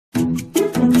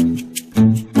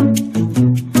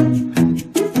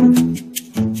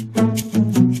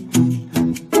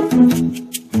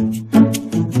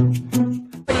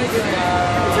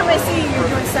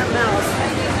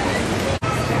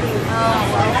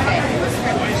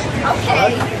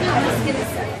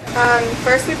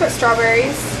First we put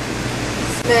strawberries,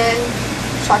 then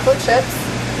chocolate chips,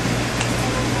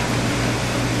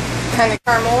 kind of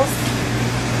caramels,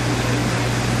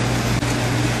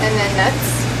 and then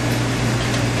nuts,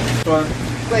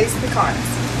 glazed pecans.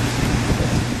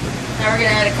 Now we're going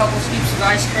to add a couple scoops of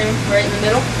ice cream right in the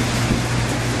middle.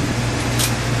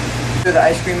 For the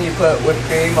ice cream, you put whipped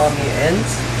cream on the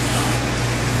ends,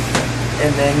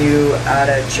 and then you add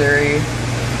a cherry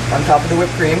on top of the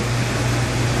whipped cream.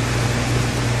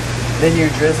 Then you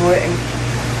drizzle it in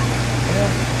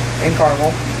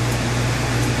caramel.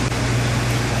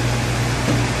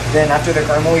 Then after the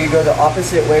caramel, you go the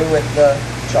opposite way with the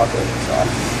chocolate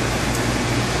sauce.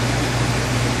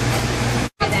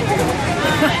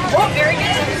 Oh, very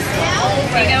good.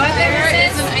 You know what? There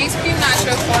is an ice cream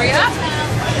nacho for you.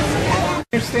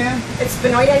 It's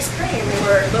Benoit Ice Cream.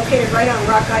 We're located right on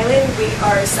Rock Island. We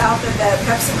are south of the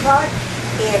Pepsi Plot,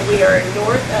 and we are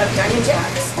north of Diamond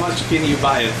Jack's. How much can you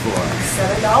buy it for?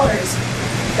 $7.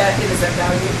 That is a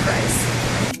value price.